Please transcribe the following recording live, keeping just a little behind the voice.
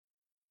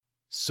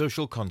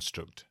Social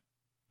Construct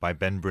by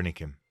Ben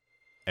Brinickham,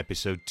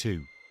 Episode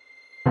 2.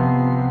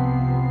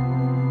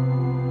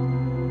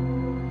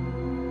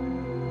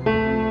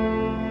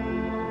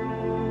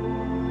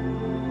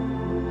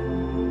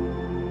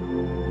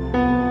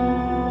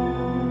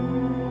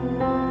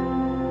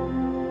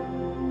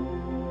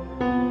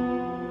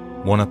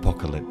 One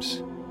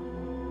apocalypse.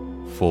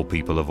 4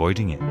 people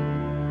avoiding it,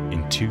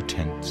 in 2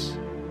 tents,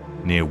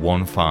 near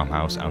one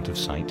farmhouse out of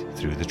sight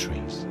through the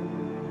trees.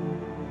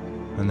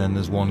 And then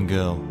there's one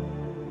girl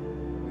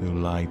who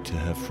lied to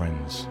her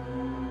friends.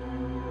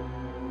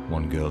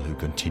 One girl who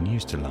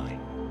continues to lie.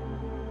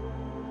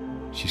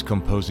 She's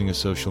composing a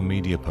social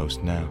media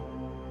post now.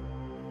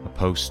 A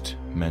post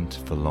meant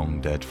for long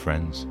dead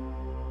friends.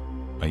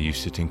 Are you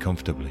sitting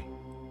comfortably?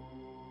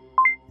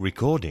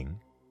 Recording?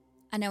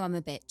 I know I'm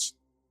a bitch.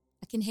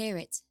 I can hear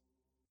it.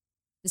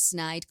 The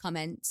snide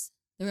comments,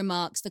 the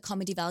remarks for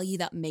comedy value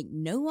that make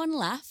no one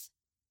laugh.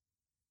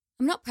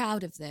 I'm not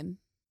proud of them.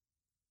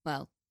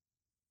 Well,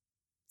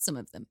 some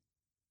of them.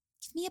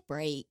 Give me a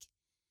break.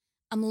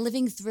 I'm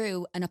living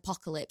through an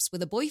apocalypse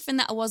with a boyfriend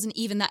that I wasn't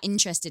even that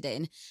interested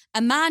in,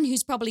 a man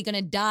who's probably going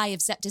to die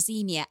of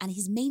septicemia, and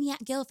his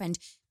maniac girlfriend,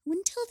 who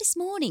until this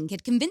morning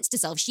had convinced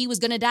herself she was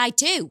going to die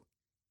too,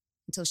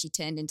 until she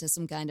turned into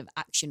some kind of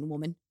action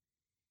woman.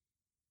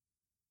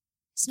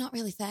 It's not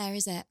really fair,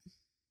 is it?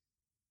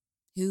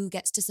 Who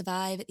gets to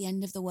survive at the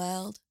end of the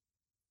world?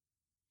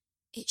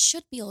 It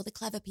should be all the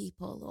clever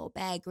people, or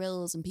Bear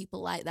Grylls and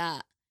people like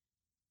that.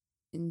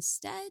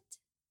 Instead,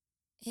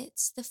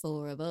 it's the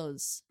 4 of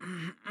us.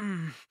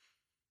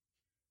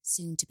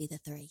 Soon to be the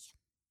 3.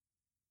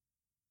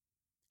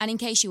 And in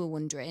case you were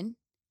wondering,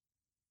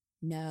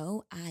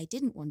 no, I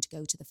didn't want to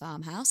go to the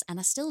farmhouse, and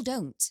I still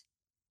don't.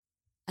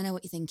 I know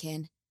what you're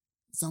thinking.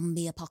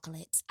 Zombie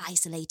apocalypse,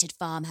 isolated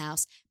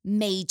farmhouse,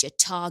 major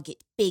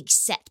target, big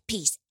set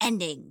piece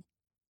ending.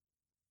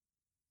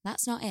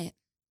 That's not it.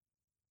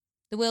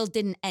 The world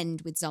didn't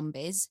end with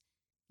zombies.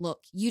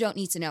 Look, you don't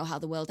need to know how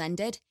the world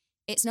ended.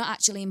 It's not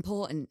actually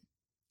important.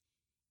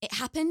 It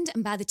happened,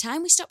 and by the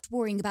time we stopped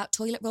worrying about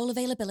toilet roll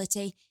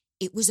availability,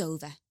 it was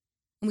over.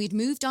 And we'd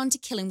moved on to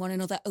killing one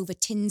another over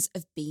tins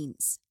of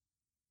beans.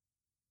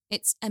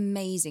 It's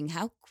amazing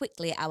how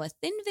quickly our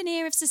thin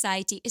veneer of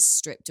society is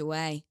stripped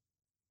away.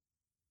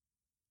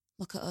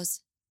 Look at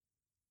us.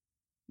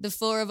 The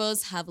 4 of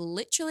us have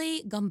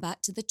literally gone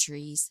back to the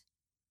trees.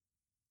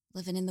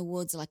 Living in the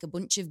woods like a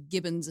bunch of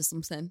gibbons or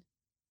something.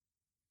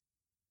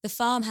 The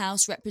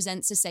farmhouse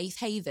represents a safe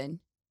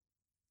haven.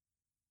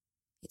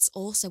 It's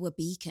also a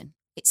beacon.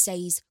 It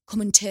says,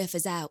 come and turf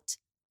us out.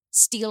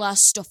 Steal our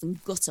stuff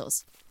and gut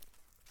us.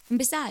 And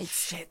besides,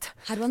 Shit.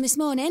 Had one this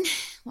morning.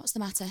 What's the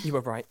matter? You were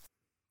right.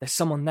 There's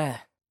someone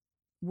there.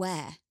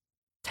 Where?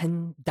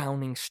 10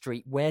 Downing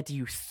Street. Where do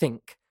you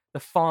think? The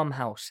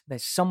farmhouse.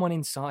 There's someone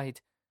inside.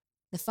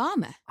 The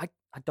farmer? I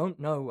don't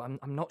know.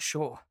 I'm not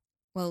sure.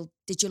 Well,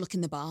 did you look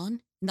in the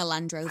barn? In the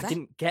Land Rover? I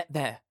didn't get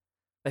there.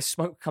 There's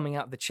smoke coming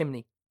out of the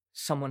chimney.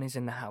 Someone is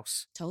in the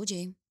house. Told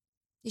you.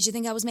 Did you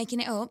think I was making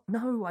it up?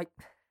 No,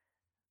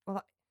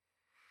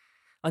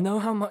 I know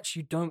how much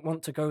you don't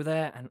want to go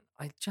there, and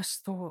I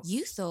just thought...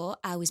 You thought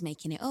I was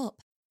making it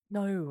up.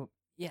 No,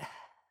 yeah,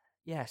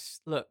 yes,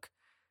 look.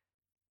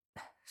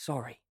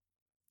 Sorry.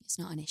 It's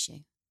not an issue.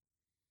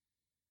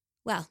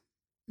 Well,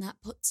 that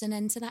puts an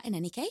end to that in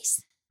any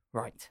case.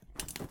 Right.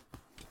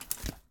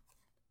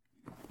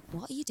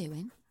 What are you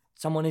doing?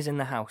 Someone is in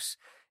the house.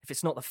 If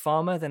it's not the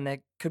farmer, then there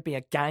could be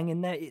a gang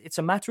in there. It's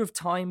a matter of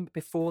time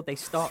before they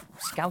start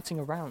scouting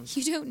around.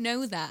 You don't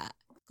know that.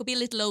 Could be a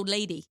little old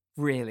lady.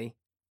 Really?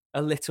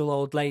 A little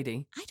old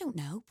lady? I don't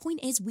know. Point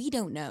is, we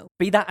don't know.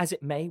 Be that as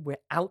it may, we're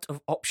out of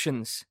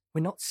options.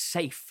 We're not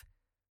safe.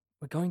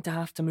 We're going to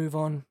have to move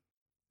on.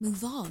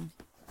 Move on?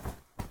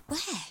 Where?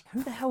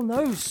 Who the hell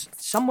knows?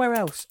 Somewhere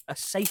else. A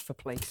safer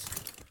place.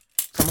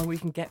 Somewhere we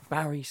can get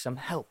Barry some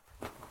help.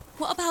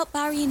 What about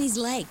Barry and his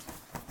leg?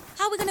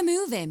 How are we going to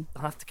move him?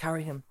 I'll have to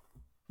carry him.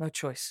 No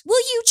choice. Will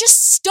you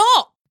just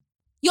stop?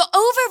 You're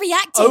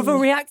overreacting.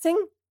 Overreacting?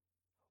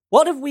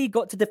 What have we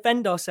got to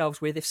defend ourselves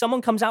with if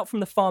someone comes out from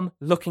the farm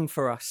looking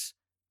for us?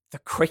 The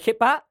cricket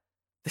bat?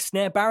 The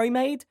snare Barry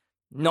made?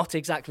 Not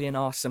exactly an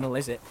arsenal,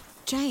 is it?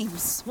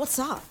 James, what's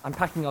up? I'm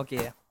packing our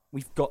gear.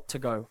 We've got to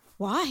go.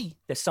 Why?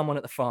 There's someone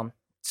at the farm.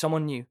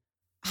 Someone new.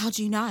 How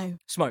do you know?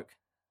 Smoke.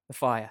 The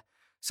fire.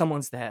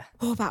 Someone's there.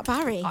 What about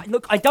Barry?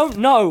 Look, I don't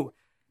know.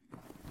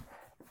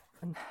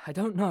 I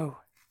don't know.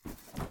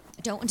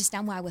 I don't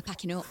understand why we're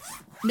packing up.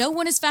 No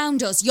one has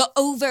found us. You're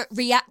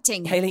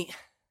overreacting. Hayley,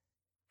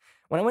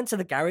 when I went to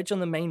the garage on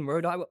the main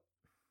road, I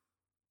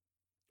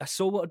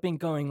saw what had been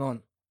going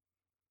on.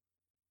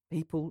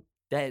 People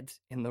dead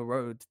in the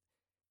road.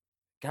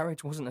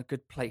 Garage wasn't a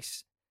good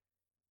place.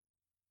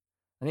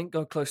 I didn't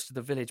go close to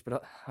the village,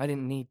 but I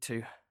didn't need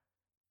to.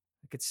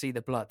 I could see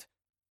the blood.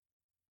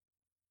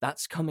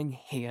 That's coming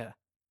here.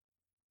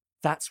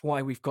 That's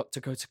why we've got to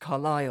go to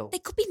Carlisle. They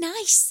could be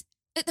nice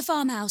at the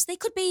farmhouse. They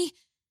could be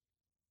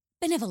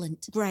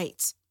benevolent.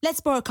 Great.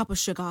 Let's borrow a cup of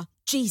sugar.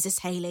 Jesus,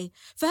 Hayley.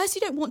 First,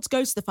 you don't want to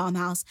go to the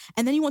farmhouse,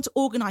 and then you want to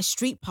organise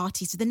street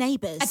parties with the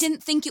neighbours. I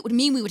didn't think it would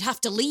mean we would have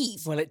to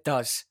leave. Well, it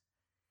does.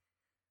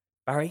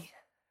 Barry,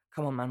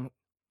 come on, man.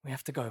 We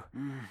have to go.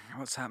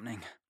 What's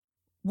happening?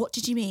 What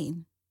did you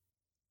mean?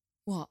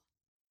 What?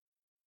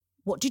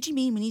 What did you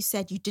mean when you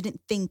said you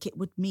didn't think it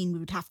would mean we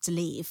would have to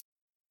leave?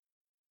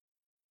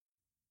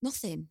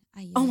 Nothing.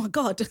 Oh my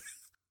God.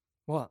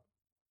 What?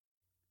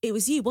 It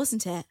was you,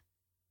 wasn't it?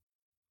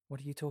 What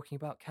are you talking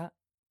about, Kat?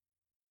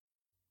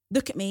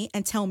 Look at me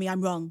and tell me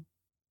I'm wrong.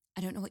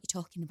 I don't know what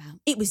you're talking about.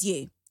 It was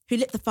you who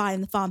lit the fire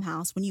in the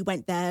farmhouse when you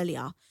went there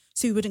earlier,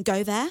 so we wouldn't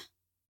go there.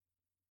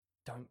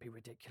 Don't be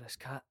ridiculous,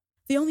 Kat.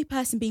 The only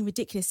person being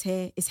ridiculous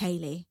here is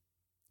Hayley.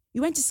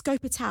 You went to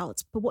scope it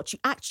out, but what you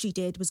actually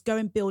did was go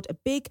and build a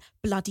big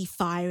bloody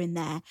fire in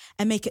there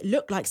and make it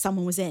look like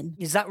someone was in.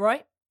 Is that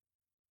right?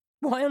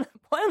 Why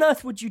on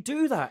earth would you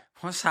do that?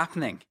 What's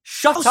happening?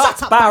 Shut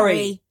up,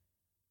 Barry!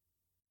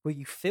 Will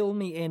you fill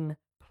me in,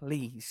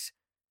 please?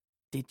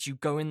 Did you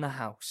go in the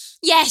house?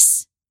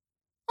 Yes!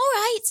 All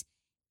right.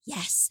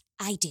 Yes,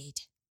 I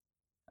did.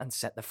 And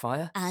set the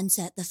fire? And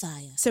set the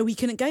fire. So we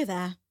couldn't go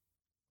there.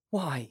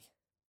 Why?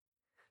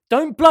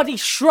 Don't bloody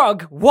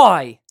shrug!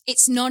 Why?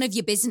 It's none of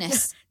your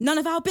business. None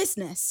of our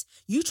business.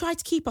 You tried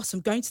to keep us from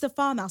going to the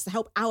farmhouse to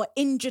help our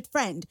injured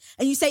friend,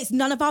 and you say it's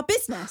none of our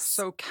business.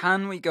 So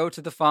can we go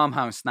to the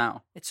farmhouse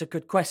now? It's a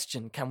good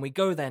question. Can we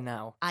go there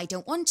now? I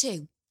don't want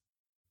to.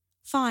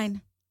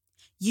 Fine.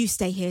 You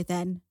stay here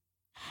then.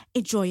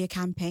 Enjoy your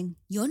camping.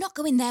 You're not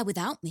going there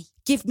without me.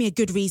 Give me a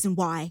good reason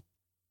why.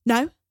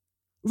 No?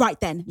 Right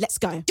then, let's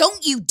go.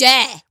 Don't you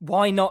dare!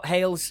 Why not,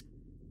 Hales?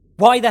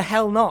 Why the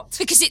hell not?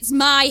 Because it's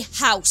my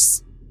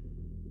house.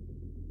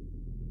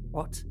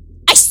 What?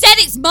 I said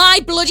it's my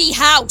bloody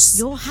house!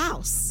 Your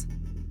house?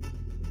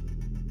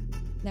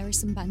 There are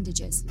some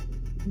bandages.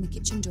 In the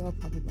kitchen drawer,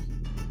 probably.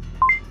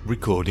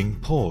 Recording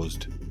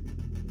paused.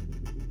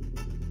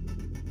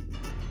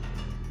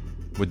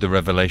 With the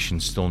revelation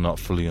still not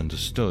fully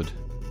understood,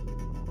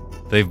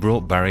 they've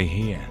brought Barry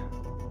here,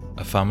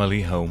 a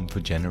family home for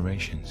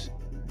generations.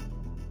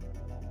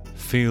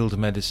 Field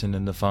medicine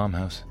in the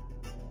farmhouse.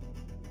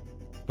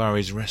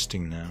 Barry's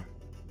resting now.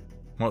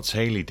 What's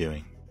Hayley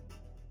doing?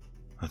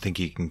 I think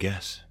you can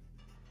guess.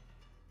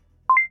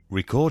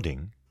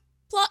 Recording?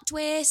 Plot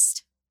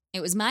twist. It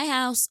was my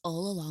house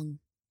all along.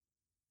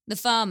 The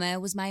farmer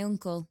was my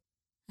uncle.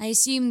 I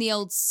assumed the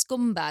old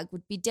scumbag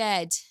would be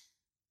dead.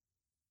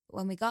 But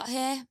when we got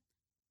here,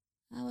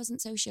 I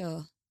wasn't so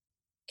sure.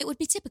 It would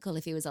be typical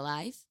if he was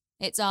alive.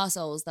 It's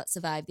arseholes that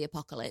survive the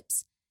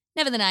apocalypse.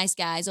 Never the nice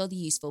guys or the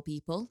useful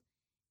people.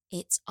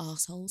 It's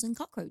arseholes and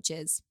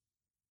cockroaches.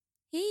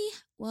 He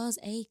was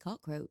a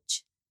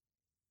cockroach.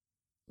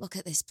 Look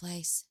at this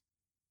place.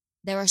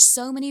 There are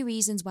so many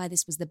reasons why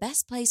this was the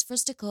best place for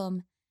us to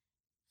come,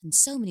 and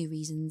so many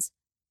reasons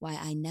why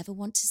I never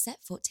want to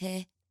set foot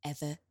here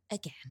ever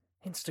again.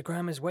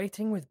 Instagram is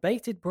waiting with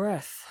bated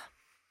breath.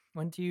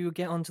 When do you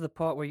get on to the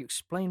part where you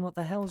explain what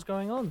the hell's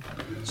going on?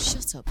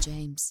 Shut up,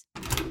 James.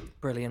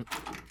 Brilliant.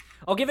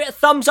 I'll give it a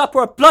thumbs up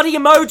or a bloody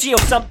emoji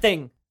or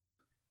something!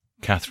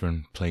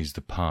 Catherine plays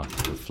the part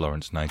of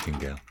Florence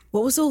Nightingale.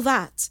 What was all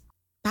that?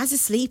 Baz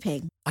is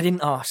sleeping. I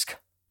didn't ask.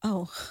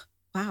 Oh,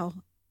 wow.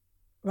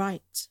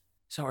 Right.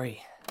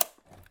 Sorry.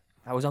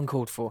 That was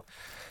uncalled for.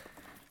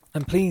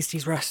 I'm pleased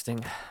he's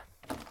resting.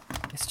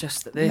 It's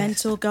just that this...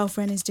 Mental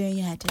girlfriend is doing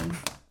your head in.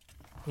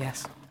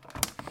 Yes.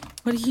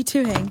 What are you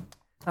doing?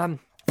 Found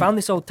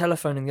this old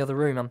telephone in the other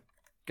room. I'm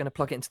going to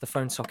plug it into the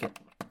phone socket.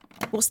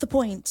 What's the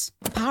point?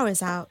 The power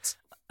is out.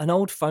 An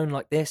old phone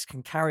like this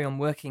can carry on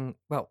working,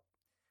 well,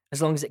 as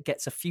long as it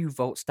gets a few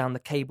volts down the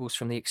cables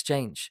from the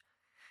exchange.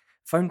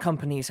 Phone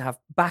companies have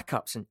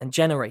backups and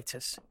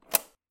generators.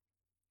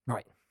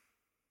 Right.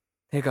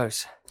 Here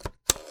goes.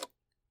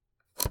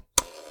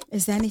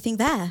 Is there anything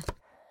there?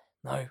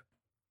 No.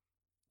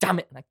 Damn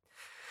it. I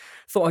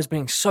thought I was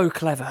being so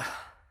clever.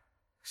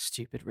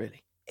 Stupid,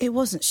 really. It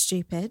wasn't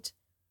stupid.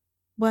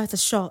 Worth a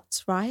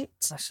shot, right?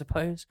 I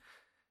suppose.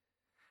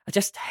 I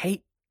just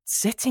hate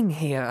sitting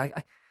here.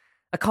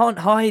 I can't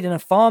hide in a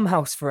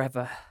farmhouse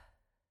forever.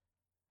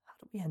 How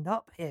did we end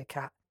up here,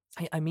 Kat?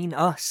 I mean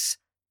us.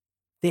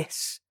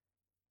 This.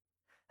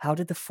 How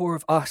did the four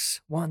of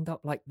us wind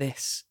up like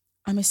this?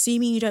 I'm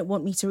assuming you don't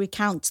want me to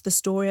recount the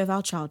story of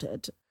our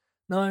childhood.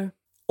 No.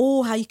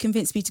 Or how you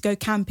convinced me to go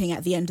camping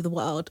at the end of the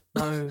world.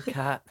 No,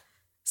 Kat.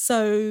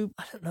 So...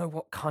 I don't know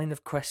what kind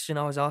of question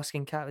I was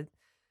asking, Kat.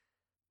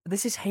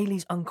 This is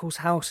Hayley's uncle's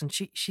house, and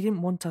she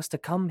didn't want us to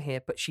come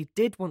here, but she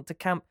did want to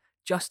camp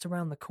just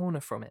around the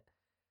corner from it.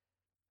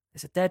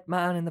 There's a dead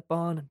man in the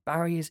barn, and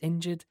Barry is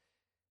injured.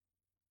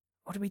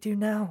 What do we do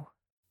now?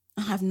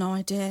 I have no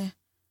idea.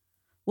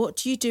 What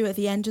do you do at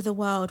the end of the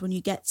world when you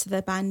get to the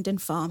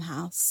abandoned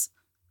farmhouse?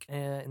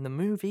 In the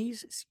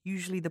movies, it's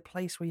usually the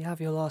place where you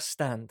have your last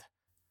stand.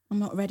 I'm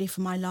not ready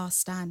for my last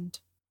stand.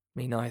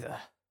 Me neither.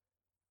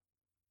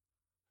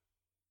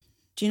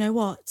 Do you know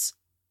what?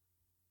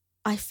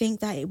 I think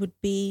that it would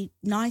be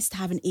nice to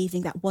have an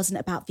evening that wasn't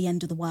about the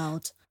end of the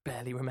world.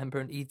 barely remember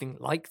an evening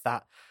like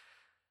that.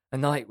 A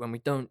night when we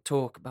don't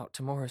talk about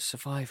tomorrow's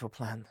survival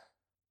plan.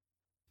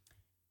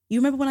 You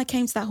remember when I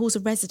came to that halls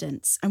of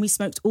residence and we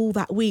smoked all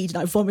that weed and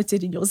I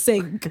vomited in your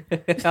sink?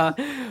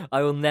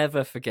 I will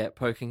never forget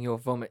poking your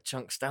vomit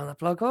chunks down the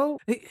plug hole.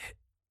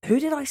 Who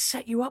did I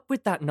set you up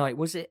with that night?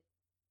 Was it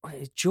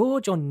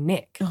George or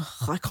Nick?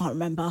 Ugh, I can't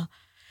remember.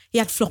 He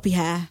had floppy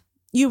hair.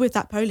 You were with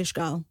that Polish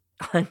girl.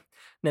 I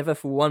never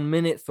for 1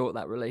 minute thought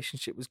that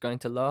relationship was going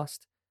to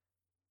last.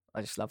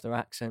 I just loved her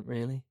accent,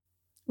 really.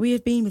 We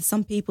had been with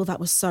some people that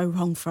was so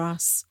wrong for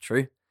us.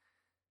 True.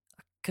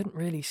 I couldn't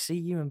really see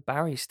you and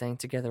Barry staying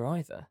together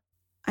either.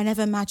 I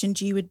never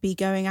imagined you would be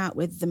going out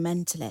with the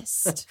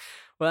mentalist.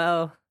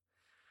 Well,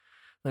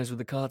 those were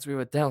the cards we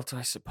were dealt,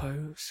 I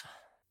suppose.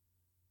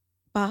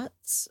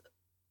 But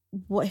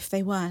what if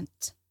they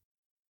weren't?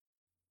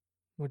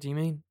 What do you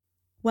mean?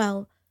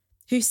 Well,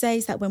 who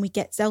says that when we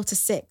get Delta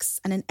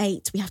 6 and an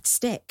 8, we have to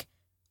stick?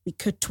 We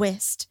could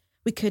twist.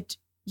 We could,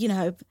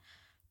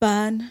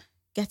 burn,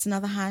 get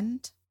another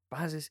hand.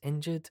 Baz is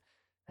injured.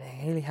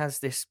 Haley has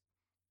this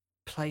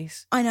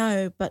place. I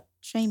know, but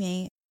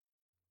Jamie,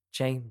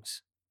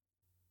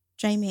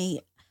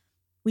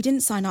 we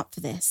didn't sign up for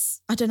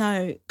this. I don't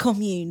know,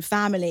 commune,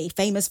 family,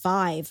 famous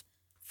 5.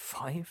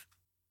 5?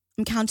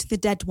 I'm counting the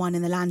dead one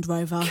in the Land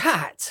Rover.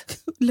 Cat!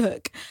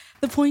 Look,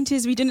 the point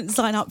is we didn't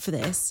sign up for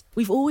this.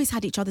 We've always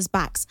had each other's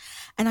backs.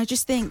 And I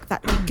just think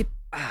that we could...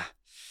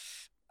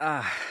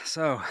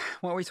 So,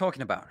 what are we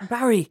talking about?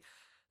 Barry,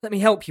 let me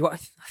help you. I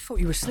thought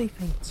you were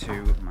sleeping.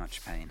 Too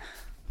much pain.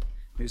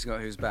 Who's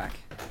got who's back?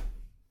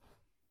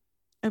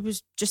 I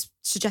was just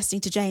suggesting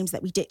to James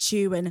that we ditch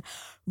you and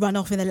run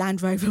off in the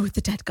Land Rover with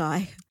the dead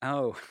guy.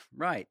 Oh,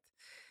 right.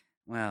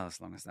 Well, as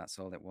long as that's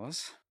all it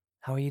was.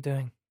 How are you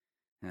doing?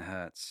 It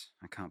hurts.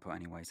 I can't put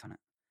any weight on it.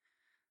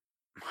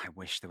 I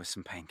wish there was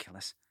some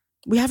painkillers.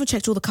 We haven't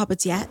checked all the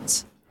cupboards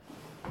yet.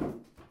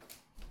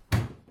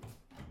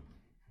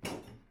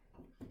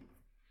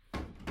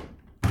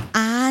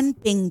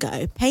 And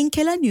bingo,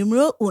 painkiller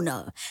numero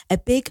uno, a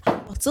big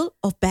bottle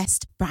of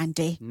best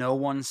brandy. No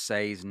one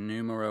says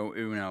numero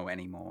uno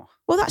anymore.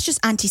 Well, that's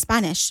just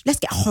anti-Spanish. Let's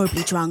get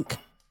horribly drunk.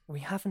 We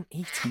haven't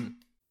eaten.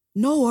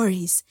 No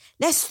worries.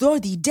 Let's throw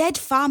the dead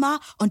farmer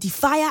on the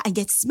fire and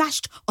get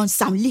smashed on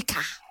some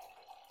liquor.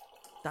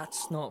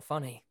 That's not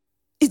funny.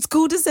 It's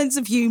called a sense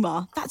of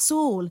humour, that's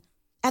all.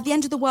 At the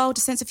end of the world,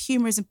 a sense of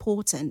humour is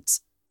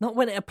important. Not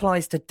when it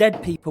applies to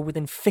dead people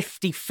within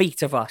 50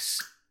 feet of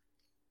us.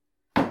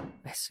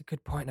 That's a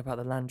good point about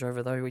the Land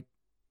Rover, though.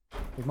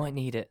 We might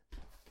need it.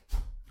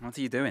 What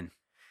are you doing?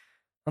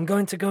 I'm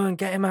going to go and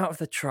get him out of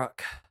the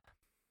truck.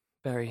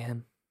 Bury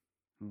him.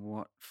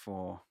 What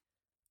for?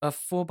 A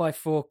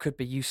 4x4 could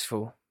be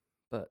useful,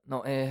 but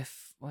not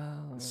if,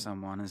 well...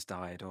 Someone has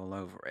died all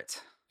over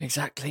it.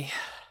 Exactly.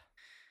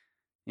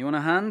 You want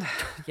a hand?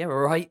 Yeah,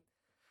 right.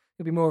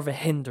 It'll be more of a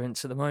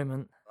hindrance at the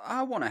moment.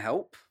 I want to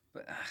help,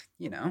 but,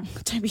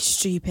 Don't be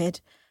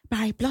stupid.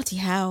 Barry, bloody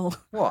hell.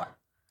 What?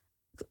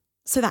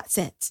 So that's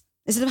it.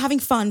 Instead of having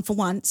fun for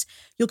once,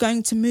 you're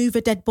going to move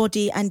a dead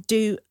body and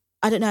do,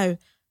 I don't know,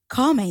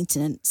 car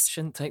maintenance.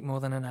 Shouldn't take more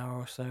than an hour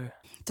or so.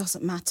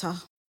 Doesn't matter.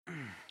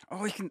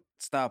 Oh, we can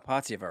start a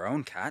party of our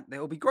own, Cat.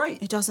 It'll be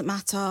great. It doesn't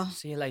matter.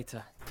 See you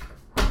later.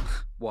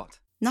 What?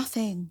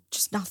 Nothing.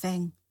 Just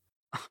nothing.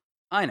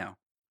 I know.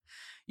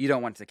 You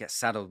don't want to get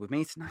saddled with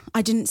me tonight.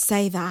 I didn't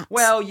say that.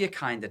 Well, you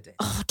kind of did.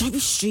 Oh, don't be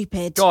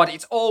stupid. God,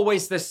 it's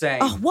always the same.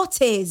 Oh,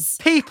 what is?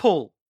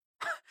 People.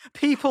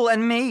 People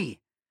and me.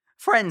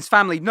 Friends,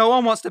 family, no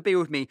one wants to be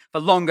with me for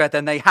longer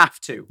than they have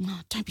to.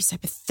 Oh, don't be so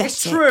pathetic.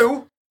 It's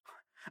true.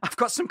 I've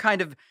got some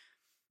kind of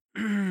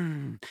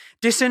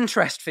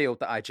disinterest field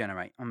that I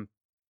generate.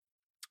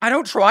 I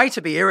don't try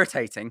to be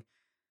irritating,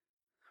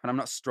 but I'm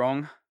not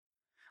strong.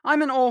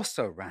 I'm an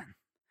also-ran.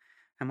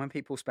 And when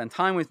people spend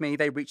time with me,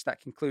 they reach that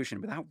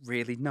conclusion without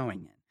really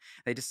knowing it.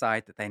 They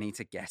decide that they need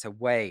to get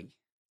away.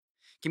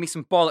 Give me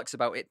some bollocks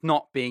about it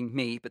not being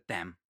me, but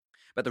them.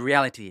 But the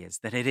reality is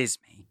that it is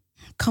me.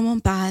 Come on,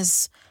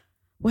 Baz.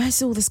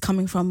 Where's all this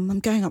coming from? I'm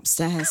going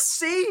upstairs.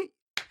 See?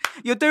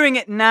 You're doing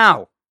it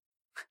now.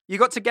 You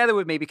got together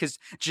with me because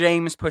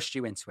James pushed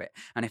you into it.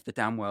 And if the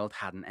damn world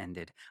hadn't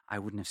ended, I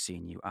wouldn't have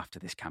seen you after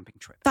this camping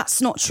trip.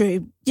 That's not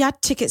true. You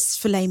had tickets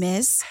for Les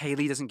Mis.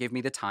 Haley doesn't give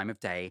me the time of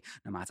day,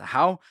 no matter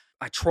how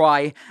I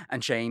try.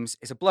 And James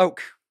is a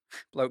bloke.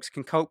 Blokes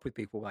can cope with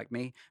people like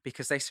me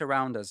because they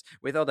surround us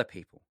with other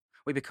people.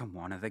 We become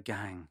one of the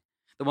gang.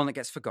 The one that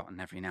gets forgotten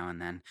every now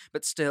and then,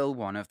 but still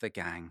one of the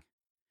gang.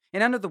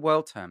 In end of the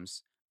world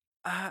terms,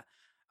 a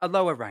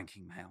lower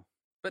ranking male,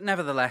 but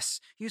nevertheless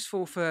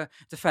useful for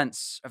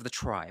defense of the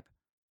tribe.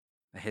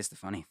 But here's the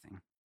funny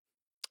thing.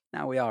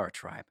 Now we are a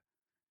tribe,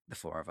 the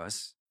 4 of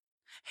us.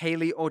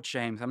 Haley or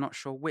James, I'm not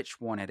sure which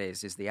one it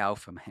is the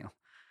alpha male.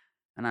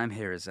 And I'm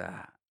here as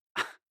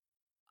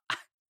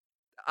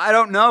I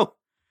don't know.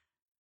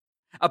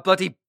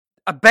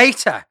 A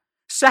beta.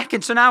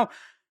 Second, so now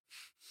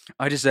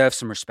I deserve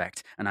some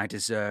respect, and I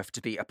deserve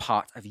to be a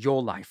part of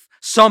your life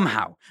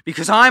somehow,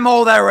 because I'm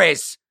all there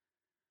is.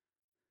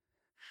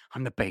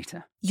 I'm the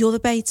beta. You're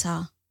the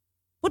beta.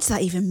 What does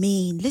that even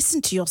mean?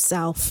 Listen to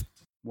yourself.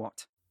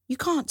 What? You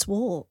can't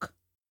walk.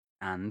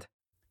 And?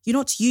 You're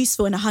not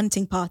useful in a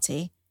hunting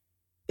party.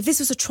 If this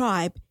was a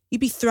tribe, you'd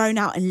be thrown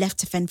out and left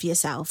to fend for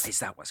yourself. Is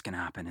that what's going to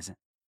happen, is it?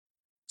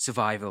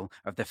 Survival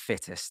of the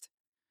fittest.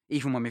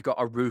 Even when we've got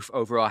a roof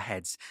over our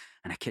heads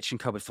and a kitchen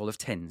cupboard full of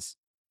tins.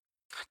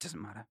 It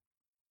doesn't matter.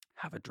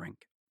 Have a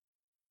drink.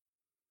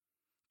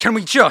 Can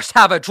we just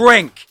have a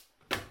drink?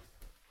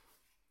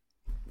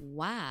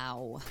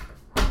 Wow.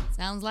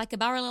 Sounds like a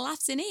barrel of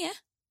laughs in here.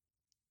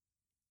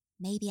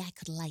 Maybe I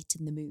could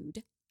lighten the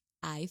mood.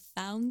 I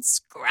found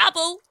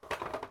Scrabble.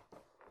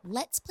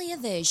 Let's play a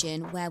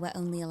version where we're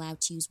only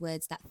allowed to use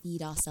words that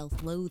feed our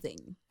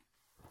self-loathing.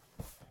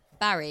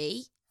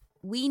 Barry,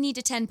 we need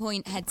a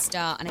 10-point head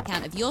start on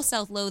account of your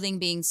self-loathing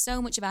being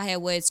so much of a higher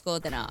word score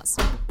than ours.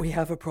 We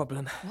have a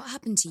problem. What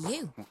happened to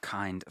you? What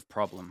kind of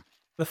problem?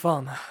 The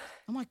farmer.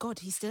 Oh my God,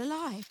 he's still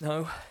alive.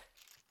 No,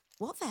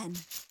 What then?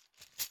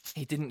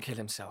 he didn't kill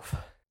himself.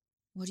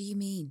 What do you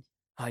mean?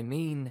 I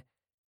mean,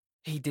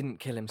 he didn't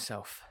kill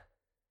himself.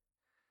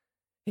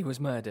 He was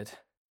murdered.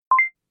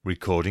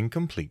 Recording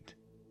complete.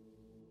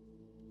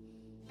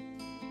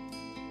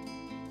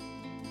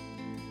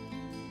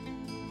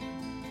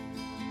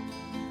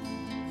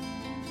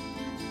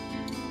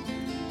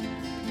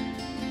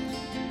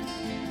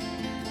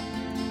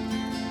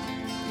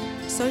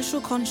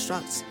 Social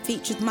Constructs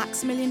featured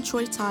Maximilian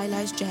Troy Tyler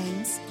as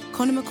James,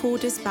 Connor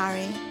McCord as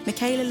Barry,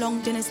 Michaela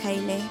Longden as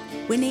Hayley,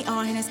 Winnie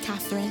Arhin as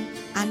Catherine,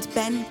 and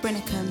Ben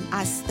Brinicum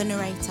as the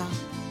narrator.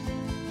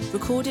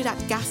 Recorded at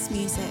Gas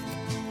Music,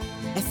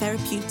 a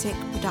therapeutic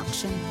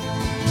production.